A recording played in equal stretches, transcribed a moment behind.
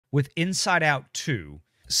with Inside Out 2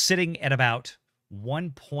 sitting at about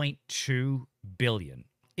 $1.2 billion.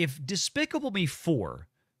 If Despicable Me 4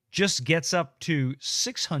 just gets up to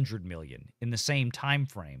 $600 million in the same time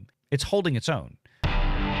frame, it's holding its own.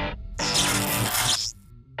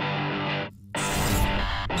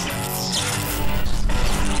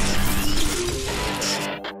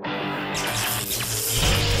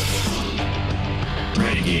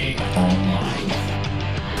 Renegade Online.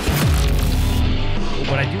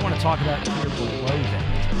 What I do want to talk about here below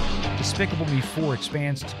that, Despicable Me 4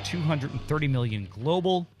 expands to $230 million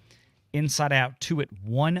global, Inside Out 2 at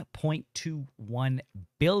 $1.21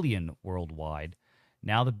 billion worldwide.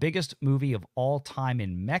 Now the biggest movie of all time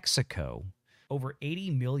in Mexico, over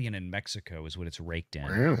 $80 million in Mexico is what it's raked in.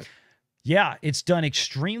 Really? Yeah, it's done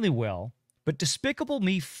extremely well, but Despicable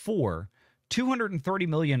Me 4, $230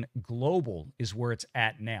 million global is where it's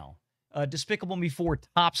at now. Despicable Me 4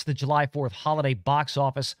 tops the July 4th holiday box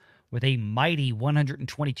office with a mighty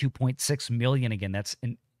 $122.6 million. Again, that's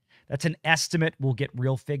an estimate. We'll get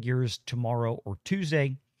real figures tomorrow or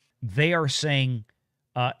Tuesday. They are saying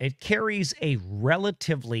it carries a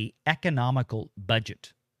relatively economical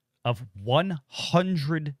budget of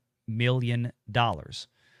 $100 million,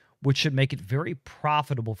 which should make it very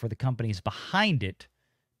profitable for the companies behind it,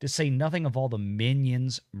 to say nothing of all the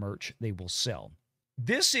Minions merch they will sell.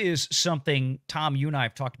 This is something, Tom, you and I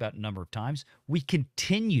have talked about a number of times. We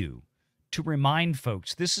continue to remind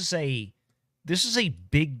folks this is a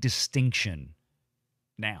big distinction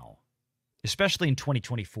now, especially in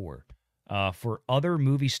 2024, for other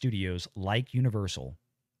movie studios like Universal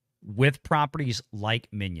with properties like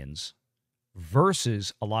Minions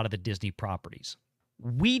versus a lot of the Disney properties.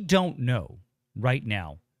 We don't know right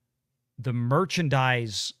now the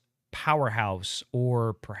merchandise powerhouse,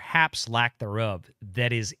 or perhaps lack thereof,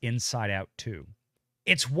 that is Inside Out 2.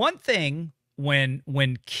 It's one thing when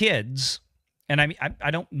kids, and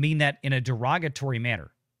I don't mean that in a derogatory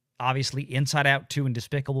manner. Obviously, Inside Out 2 and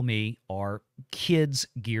Despicable Me are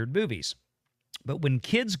kids-geared movies. But when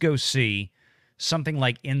kids go see something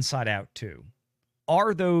like Inside Out 2,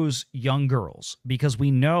 are those young girls? Because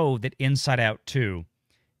we know that Inside Out 2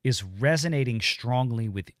 is resonating strongly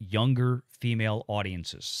with younger female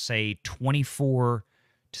audiences, say 24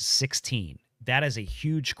 to 16. That is a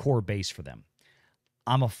huge core base for them.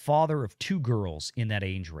 I'm a father of 2 girls in that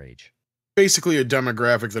age range. Basically a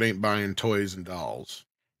demographic that ain't buying toys and dolls.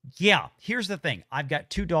 Yeah, here's the thing. I've got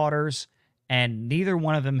 2 daughters, and neither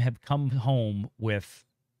one of them have come home with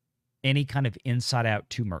any kind of Inside Out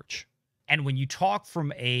 2 merch. And when you talk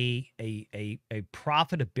from a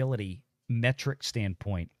profitability metric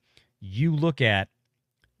standpoint, you look at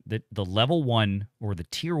the level 1 or the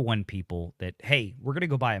tier 1 people that, hey, we're going to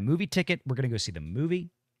go buy a movie ticket, we're going to go see the movie.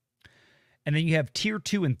 And then you have tier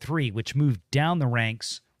 2 and 3, which move down the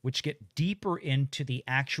ranks, which get deeper into the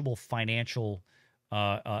actual financial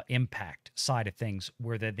impact side of things,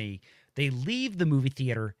 where they leave the movie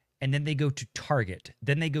theater and then they go to Target,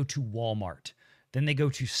 then they go to Walmart, then they go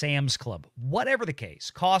to Sam's Club, whatever the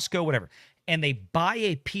case, Costco, whatever, and they buy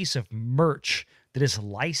a piece of merch that is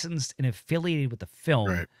licensed and affiliated with the film.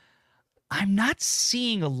 Right. I'm not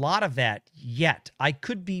seeing a lot of that yet. I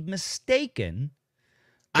could be mistaken.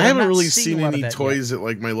 I haven't really seen any toys at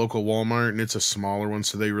like my local Walmart, and it's a smaller one,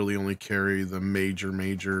 so they really only carry the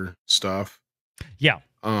major stuff. Yeah.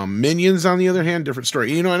 Minions, on the other hand, different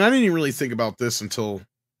story. You know, and I didn't even really think about this until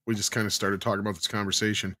we just kind of started talking about this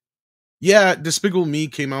conversation. Yeah, Despicable Me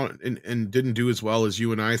came out and didn't do as well as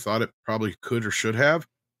you and I thought it probably could or should have.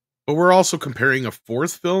 But we're also comparing a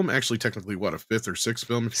 4th film, actually technically, what, a 5th or 6th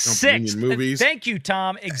film if you count Minion movies. Thank you,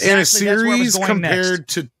 Tom. Exactly. And a series compared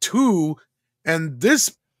next. to 2, and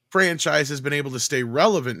this franchise has been able to stay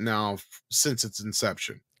relevant now since its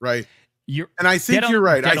inception, right? And I think you're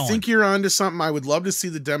right. I think you're onto something. I would love to see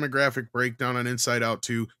the demographic breakdown on Inside Out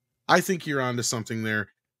 2. I think you're onto something there.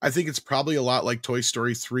 I think it's probably a lot like Toy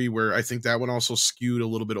Story 3, where I think that one also skewed a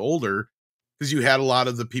little bit older, because you had a lot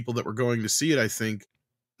of the people that were going to see it, I think,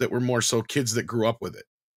 that were more so kids that grew up with it,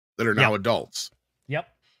 that are now adults. Yep.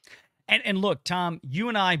 And look, Tom, you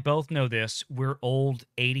and I both know this. We're old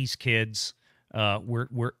 80s kids.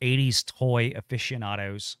 We're 80s toy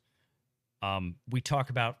aficionados. We talk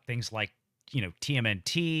about things like,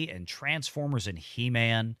 TMNT and Transformers and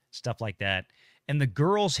He-Man, stuff like that. And the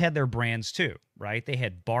girls had their brands too, right? They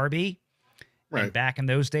had Barbie. Right. And back in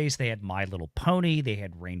those days, they had My Little Pony. They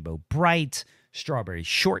had Rainbow Bright, Strawberry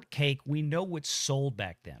Shortcake. We know what sold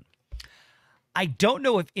back then. I don't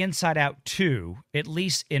know if Inside Out 2, at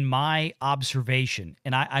least in my observation,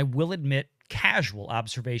 and I will admit casual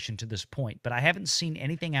observation to this point, but I haven't seen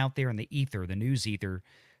anything out there in the ether, the news ether,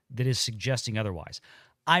 that is suggesting otherwise.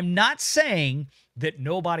 I'm not saying that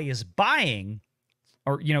nobody is buying,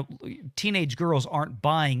 or, teenage girls aren't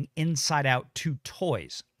buying Inside Out 2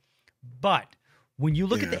 toys. But when you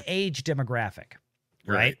look at the age demographic,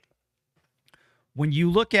 right? When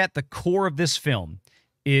you look at the core of this film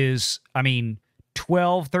is,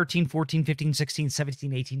 12, 13, 14, 15, 16,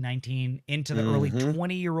 17, 18, 19, into the early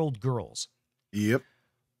 20-year-old girls. Yep.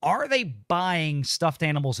 Are they buying stuffed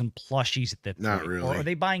animals and plushies at that point? Not really. Or are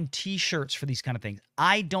they buying T-shirts for these kind of things?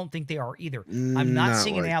 I don't think they are either. I'm not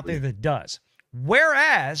seeing it out there that does.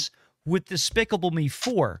 Whereas with Despicable Me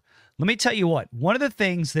 4, let me tell you what, one of the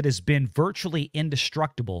things that has been virtually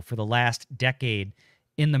indestructible for the last decade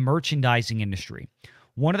in the merchandising industry,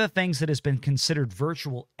 one of the things that has been considered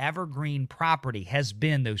virtual evergreen property has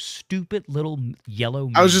been those stupid little yellow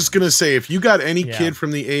minions. I was just going to say, if you got any kid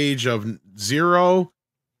from the age of 0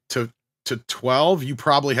 to 12, you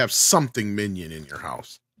probably have something Minion in your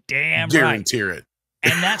house. Damn right. Guarantee it.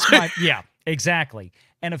 And that's my, yeah, exactly.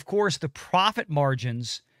 And of course, the profit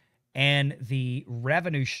margins and the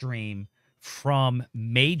revenue stream from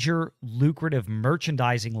major lucrative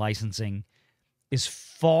merchandising licensing is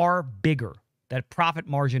far bigger. That profit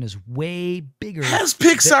margin is way bigger. Has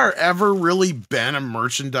Pixar ever really been a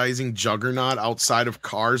merchandising juggernaut outside of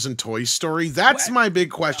Cars and Toy Story? That's my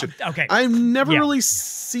big question. Okay. I've never really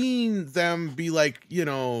seen them be like,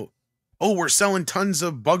 oh, we're selling tons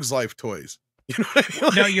of Bugs Life toys. You know what I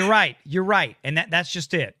mean? No, you're right. You're right. And that's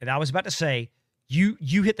just it. And I was about to say, you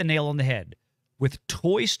hit the nail on the head with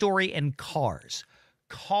Toy Story and Cars.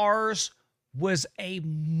 Cars was a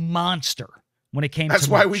monster when it came to That's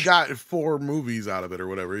why we got 4 movies out of it or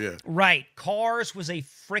whatever, yeah. Right. Cars was a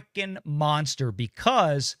freaking monster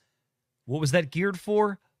because what was that geared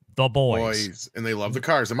for? The boys. And they love the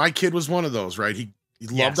cars. And my kid was one of those, right? He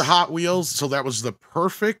loved the Hot Wheels, so that was the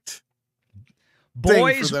perfect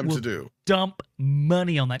thing for them to do. Dump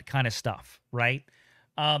money on that kind of stuff, right?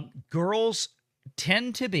 Girls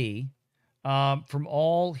tend to be, from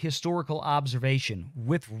all historical observation,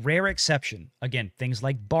 with rare exception, again, things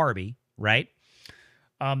like Barbie, right?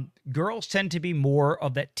 Girls tend to be more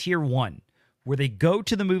of that tier 1, where they go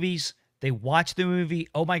to the movies, they watch the movie,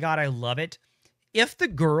 oh my God, I love it. If the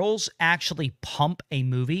girls actually pump a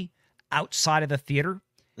movie outside of the theater,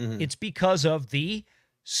 it's because of the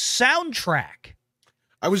soundtrack.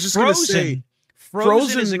 I was just going to say,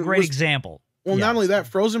 Frozen is a great example. Well, not only that,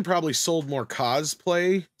 Frozen probably sold more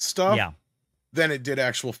cosplay stuff than it did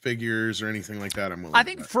actual figures or anything like that. I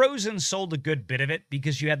think Frozen sold a good bit of it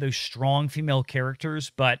because you had those strong female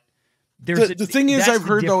characters, but the thing is, I've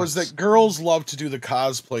heard though, is that girls love to do the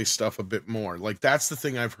cosplay stuff a bit more. Like that's the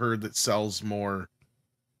thing I've heard that sells more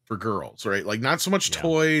for girls, right? Like not so much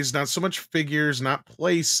toys, not so much figures, not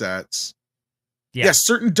play sets. Yeah,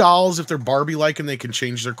 certain dolls, if they're Barbie-like and they can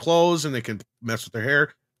change their clothes and they can mess with their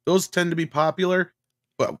hair, those tend to be popular.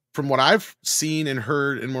 But from what I've seen and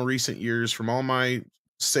heard in more recent years from all my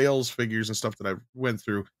sales figures and stuff that I've went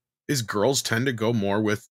through, is girls tend to go more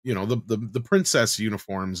with, the princess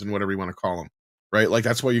uniforms and whatever you want to call them, right? Like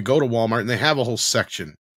that's why you go to Walmart and they have a whole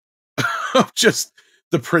section of just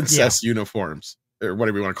the princess uniforms or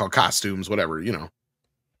whatever you want to call costumes, whatever,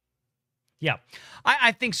 Yeah,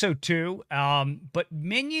 I think so too. But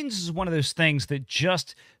Minions is one of those things that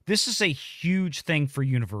this is a huge thing for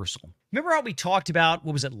Universal. Remember how we talked about,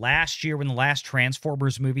 what was it, last year when the last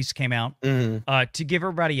Transformers movies came out? To give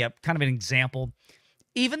everybody a kind of an example,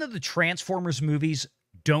 even though the Transformers movies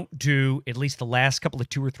don't do, at least the last couple of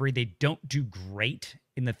 2 or 3, they don't do great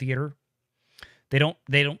in the theater. They don't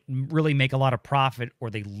really make a lot of profit, or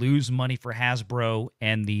they lose money for Hasbro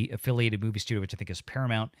and the affiliated movie studio, which I think is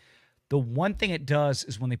Paramount. The one thing it does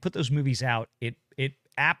is when they put those movies out, it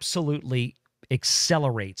absolutely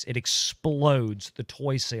accelerates, it explodes the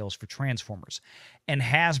toy sales for Transformers. And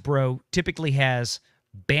Hasbro typically has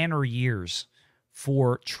banner years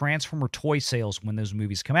for Transformer toy sales when those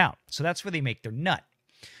movies come out. So that's where they make their nut.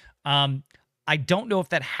 I don't know if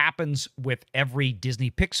that happens with every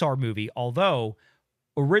Disney Pixar movie, although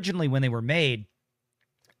originally when they were made,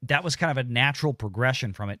 that was kind of a natural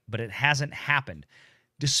progression from it, but it hasn't happened.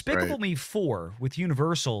 Despicable Me 4 with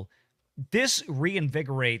Universal, this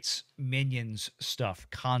reinvigorates Minions stuff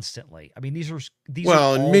constantly. I mean, these are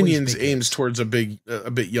and Minions aims towards a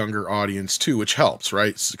bit younger audience too, which helps,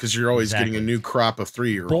 right? Because you're always getting a new crop of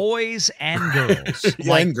 3-year-olds, boys and girls,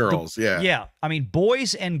 and girls, yeah. I mean,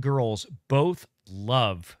 boys and girls both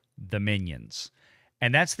love the Minions,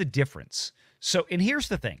 and that's the difference. So, and here's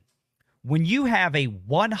the thing: when you have a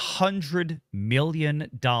 $100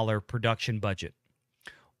 million production budget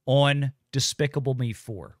on Despicable Me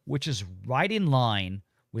 4, which is right in line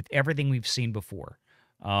with everything we've seen before.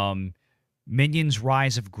 Minions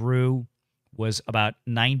Rise of Gru was about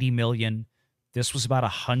 90 million. This was about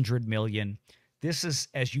 100 million. This is,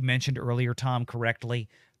 as you mentioned earlier, Tom, correctly,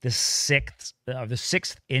 the sixth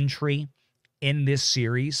entry in this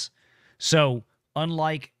series. So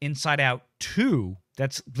unlike Inside Out 2,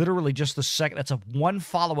 that's literally just the second. That's a one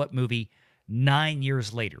follow-up movie 9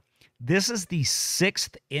 years later. This is the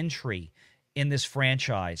sixth entry in this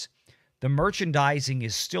franchise. The merchandising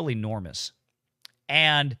is still enormous.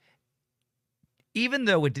 And even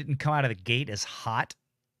though it didn't come out of the gate as hot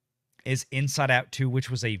as Inside Out 2, which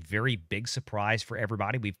was a very big surprise for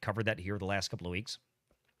everybody, we've covered that here the last couple of weeks.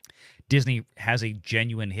 Disney has a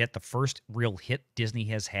genuine hit, the first real hit Disney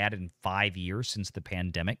has had in 5 years since the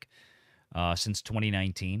pandemic, since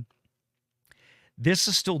 2019. This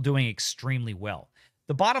is still doing extremely well.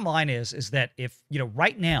 The bottom line is that if,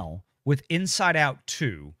 right now, with Inside Out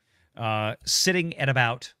 2 sitting at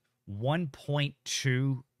about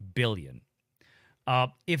 $1.2 billion,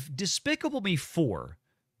 if Despicable Me 4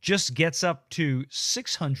 just gets up to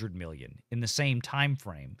 $600 million in the same time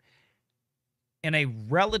frame, in a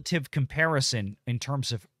relative comparison in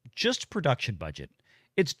terms of just production budget,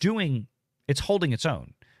 it's holding its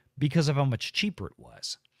own because of how much cheaper it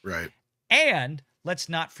was. Right. And let's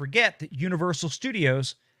not forget that Universal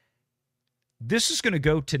Studios, this is going to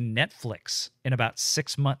go to Netflix in about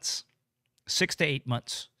 6 months, 6 to 8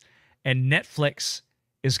 months. And Netflix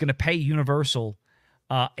is going to pay Universal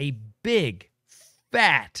a big,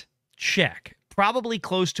 fat check, probably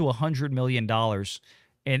close to $100 million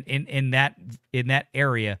in that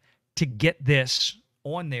area, to get this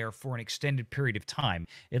on there for an extended period of time,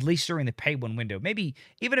 at least during the pay one window. Maybe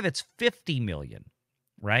even if it's $50 million,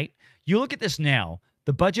 right? You look at this now,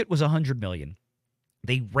 the budget was $100 million.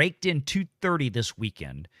 They raked in $230 this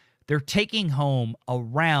weekend. They're taking home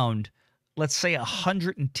around, let's say,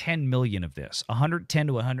 $110 million of this, $110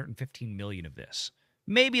 to $115 million of this.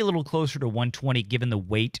 Maybe a little closer to 120 given the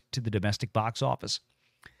weight to the domestic box office.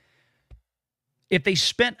 If they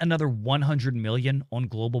spent another $100 million on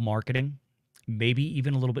global marketing, maybe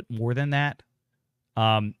even a little bit more than that,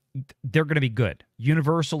 they're going to be good.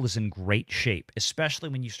 Universal is in great shape, especially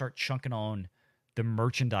when you start chunking on the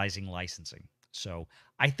merchandising licensing. So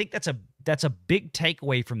I think that's a big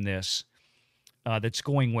takeaway from this that's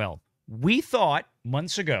going well. We thought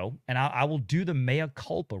months ago, and I will do the mea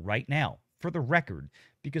culpa right now for the record,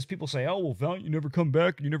 because people say, oh, well, Valiant, you never come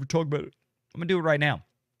back and you never talk about it. I'm going to do it right now.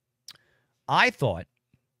 I thought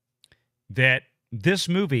that this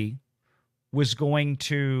movie was going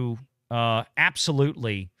to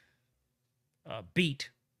absolutely beat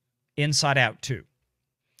Inside Out 2.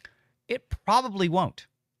 It probably won't.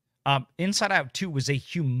 Inside Out 2 was a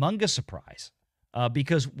humongous surprise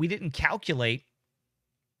because we didn't calculate.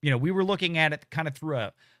 We were looking at it kind of through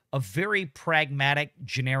a very pragmatic,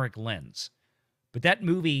 generic lens. But that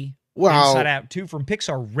movie, Inside Out 2 from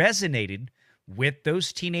Pixar, resonated with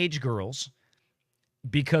those teenage girls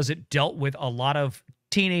because it dealt with a lot of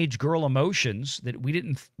teenage girl emotions that we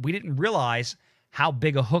didn't realize how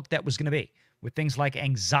big a hook that was going to be, with things like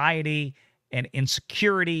anxiety and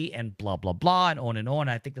insecurity and blah, blah, blah, and on and on.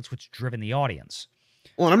 I think that's what's driven the audience.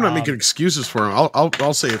 Well, and I'm not making excuses for him.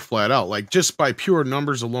 I'll say it flat out. Like, just by pure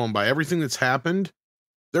numbers alone, by everything that's happened,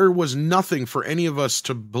 there was nothing for any of us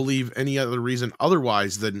to believe any other reason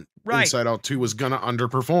otherwise than Inside Out 2 was going to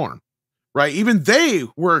underperform. Right? Even they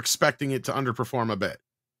were expecting it to underperform a bit.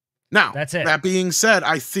 Now, that's it. That being said,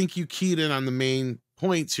 I think you keyed in on the main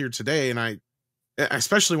points here today, and I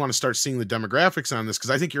especially want to start seeing the demographics on this,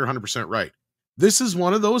 because I think you're 100% right. This is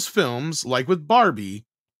one of those films, like with Barbie,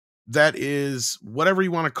 that is, whatever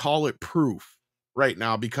you want to call it, proof right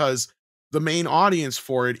now, because the main audience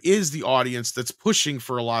for it is the audience that's pushing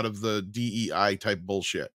for a lot of the DEI type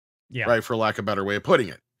bullshit. Yeah. Right, for lack of a better way of putting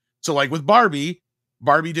it. So like with Barbie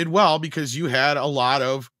did well because you had a lot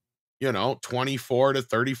of, 24 to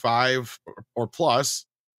 35 or plus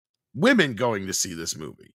women going to see this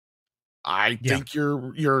movie. I think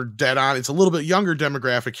you're dead on. It's a little bit younger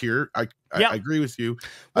demographic here. I agree with you.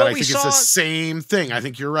 Well, I think it's the same thing. I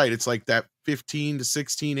think you're right. It's like that 15 to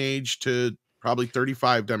 16 age to probably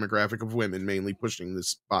 35 demographic of women mainly pushing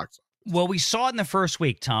this box. Well, we saw it in the first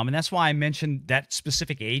week, Tom, and that's why I mentioned that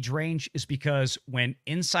specific age range, is because when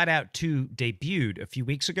Inside Out 2 debuted a few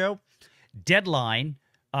weeks ago, Deadline,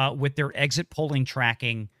 with their exit polling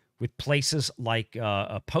tracking, with places like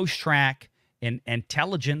Post Track and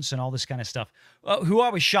Intelligence and all this kind of stuff, who I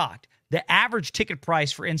was shocked. The average ticket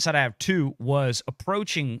price for Inside Out 2 was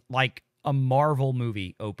approaching like a Marvel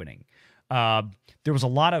movie opening. There was a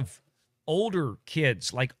lot of older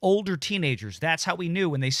kids, like older teenagers. That's how we knew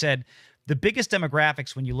when they said the biggest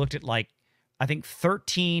demographics when you looked at like I think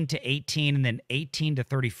 13 to 18 and then 18 to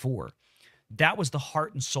 34. That was the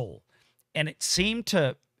heart and soul. And it seemed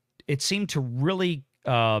to really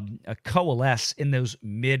coalesce in those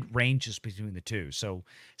mid ranges between the two. So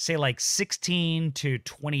say like 16 to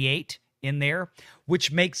 28 in there,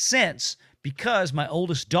 which makes sense because my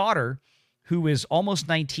oldest daughter, who is almost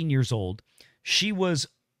 19 years old, she was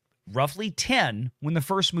roughly 10 when the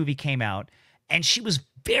first movie came out, and she was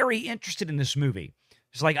very interested in this movie.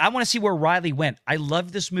 She's like, I want to see where Riley went. I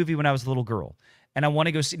loved this movie when I was a little girl, and I want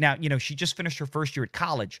to go see. Now, she just finished her first year at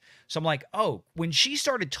college, so I'm like, oh, when she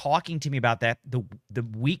started talking to me about that, the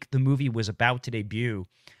week the movie was about to debut,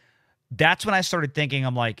 that's when I started thinking,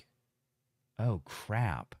 I'm like, oh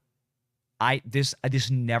crap, this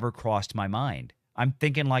never crossed my mind. I'm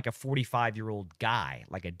thinking like a 45-year-old guy,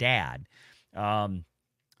 like a dad.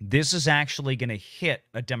 This is actually going to hit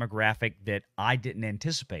a demographic that I didn't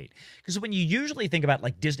anticipate. Because when you usually think about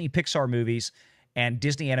like Disney Pixar movies and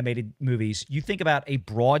Disney animated movies, you think about a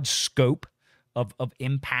broad scope of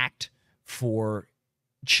impact for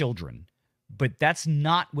children. But that's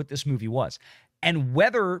not what this movie was. And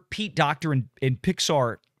whether Pete Docter and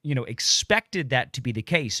Pixar, expected that to be the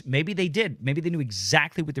case, maybe they did. Maybe they knew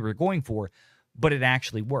exactly what they were going for, but it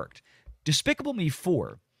actually worked. Despicable Me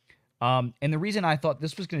 4. And the reason I thought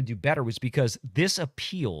this was going to do better was because this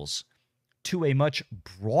appeals to a much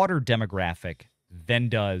broader demographic than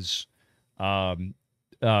does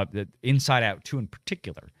the Inside Out 2 in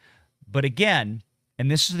particular. But again, and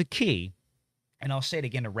this is the key, and I'll say it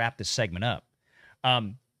again to wrap this segment up,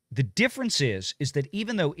 the difference is that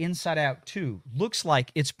even though Inside Out 2 looks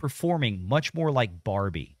like it's performing much more like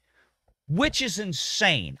Barbie, which is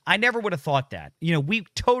insane. I never would have thought that. We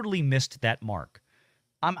totally missed that mark.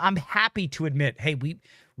 I'm happy to admit, hey, we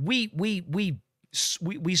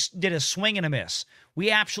did a swing and a miss.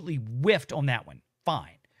 We absolutely whiffed on that one.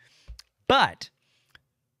 Fine. But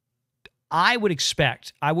I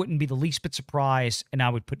wouldn't be the least bit surprised, and I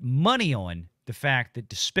would put money on the fact that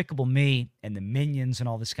Despicable Me and the Minions and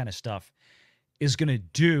all this kind of stuff is going to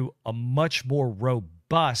do a much more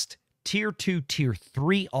robust Tier 2, Tier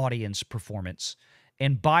 3 audience performance.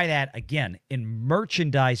 And by that, again, in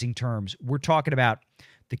merchandising terms, we're talking about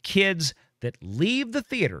the kids that leave the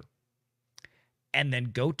theater and then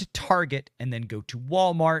go to Target and then go to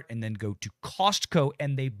Walmart and then go to Costco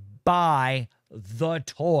and they buy the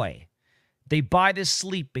toy. They buy the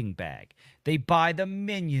sleeping bag. They buy the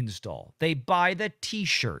Minions doll. They buy the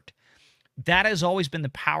T-shirt. That has always been the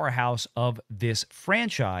powerhouse of this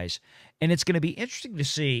franchise. And it's going to be interesting to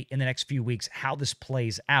see in the next few weeks how this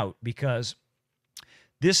plays out, because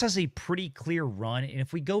this has a pretty clear run. And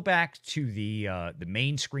if we go back to the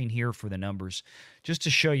main screen here for the numbers, just to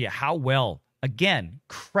show you how well, again,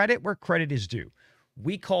 credit where credit is due.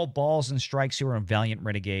 We call balls and strikes here on Valiant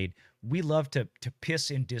Renegade. We love to piss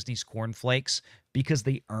in Disney's cornflakes because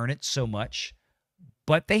they earn it so much.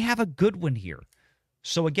 But they have a good one here.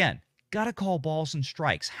 So again, got to call balls and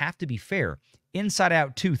strikes. Have to be fair. Inside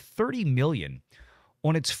Out 2, $30 million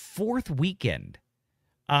on its fourth weekend,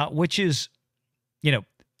 which is,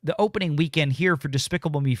 the opening weekend here for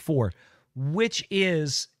Despicable Me 4, which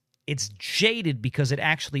is, it's jaded because it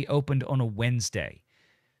actually opened on a Wednesday.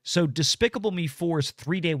 So Despicable Me 4's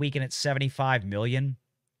 3-day weekend at $75 million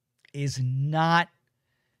is not,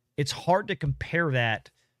 it's hard to compare that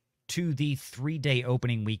to the 3-day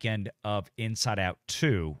opening weekend of Inside Out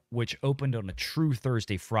 2, which opened on a true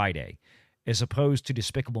Thursday, Friday, as opposed to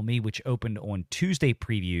Despicable Me, which opened on Tuesday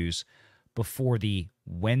previews before the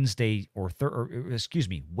Wednesday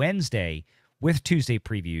Wednesday with Tuesday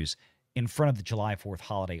previews in front of the July 4th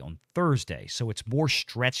holiday on Thursday. So it's more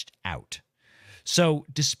stretched out. So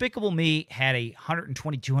Despicable Me had a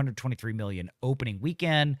 $123 million opening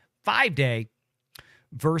weekend, 5-day,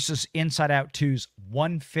 versus Inside Out 2's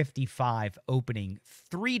 $155 opening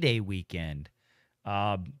 3-day weekend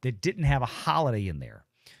that didn't have a holiday in there.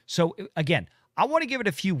 So again, I want to give it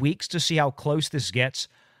a few weeks to see how close this gets.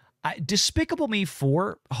 Despicable Me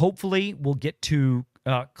 4 hopefully will get to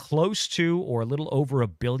close to or a little over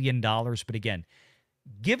 $1 billion. But again,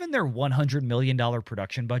 given their $100 million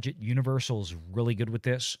production budget, Universal is really good with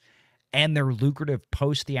this. And their lucrative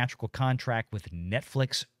post-theatrical contract with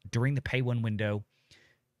Netflix during the pay one window,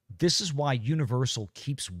 this is why Universal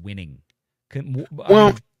keeps winning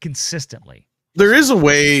consistently. There is a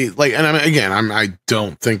way, like, and I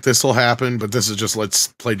don't think this will happen, but this is just, let's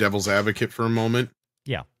play devil's advocate for a moment.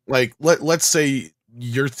 Yeah. Like, let's say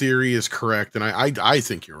your theory is correct, and I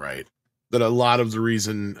think you're right, that a lot of the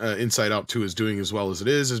reason Inside Out 2 is doing as well as it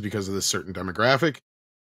is because of this certain demographic.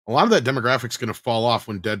 A lot of that demographic is going to fall off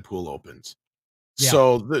when Deadpool opens. Yeah.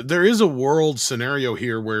 So there is a world scenario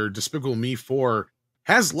here where Despicable Me 4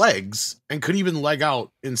 has legs and could even leg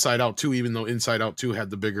out Inside Out 2, even though Inside Out 2 had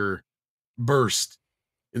the bigger burst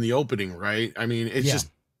in the opening, right? I mean, it's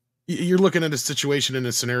just, you're looking at a situation in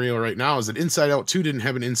a scenario right now is that Inside Out 2 didn't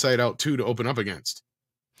have an Inside Out 2 to open up against,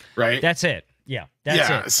 right? That's it. Yeah,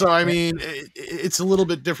 that's it. So, I mean, it's a little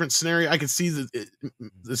bit different scenario. I could see the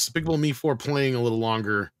Despicable Me 4 playing a little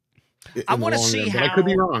longer. I want to see how. But I could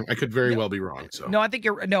be wrong. I could very well be wrong. So no, I think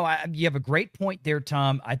you have a great point there,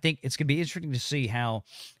 Tom. I think it's going to be interesting to see how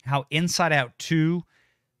Inside Out 2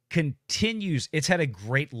 continues. It's had a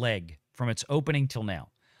great leg from its opening till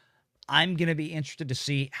now. I'm going to be interested to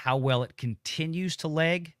see how well it continues to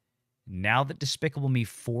leg now that Despicable Me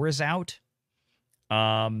 4 is out.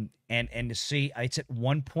 And to see, it's at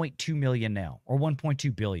 1.2 million now, or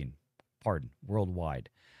 1.2 billion, worldwide.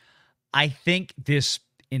 I think this,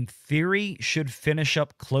 in theory, should finish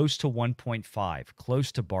up close to 1.5,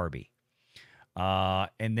 close to Barbie.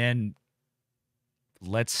 And then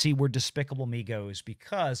let's see where Despicable Me goes,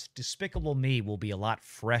 because Despicable Me will be a lot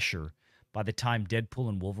fresher by the time Deadpool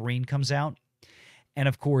and Wolverine comes out. And,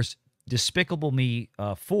 of course, Despicable Me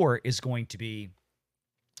 4 is going to be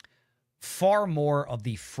far more of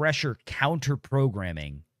the fresher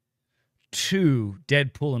counter-programming to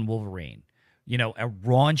Deadpool and Wolverine. You know, a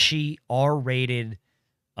raunchy, R-rated,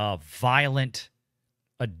 violent,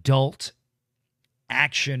 adult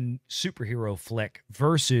action superhero flick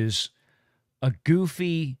versus a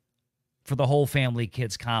goofy, for the whole family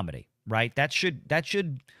kids comedy, right? That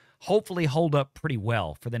should hopefully hold up pretty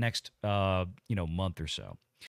well for the next month or so.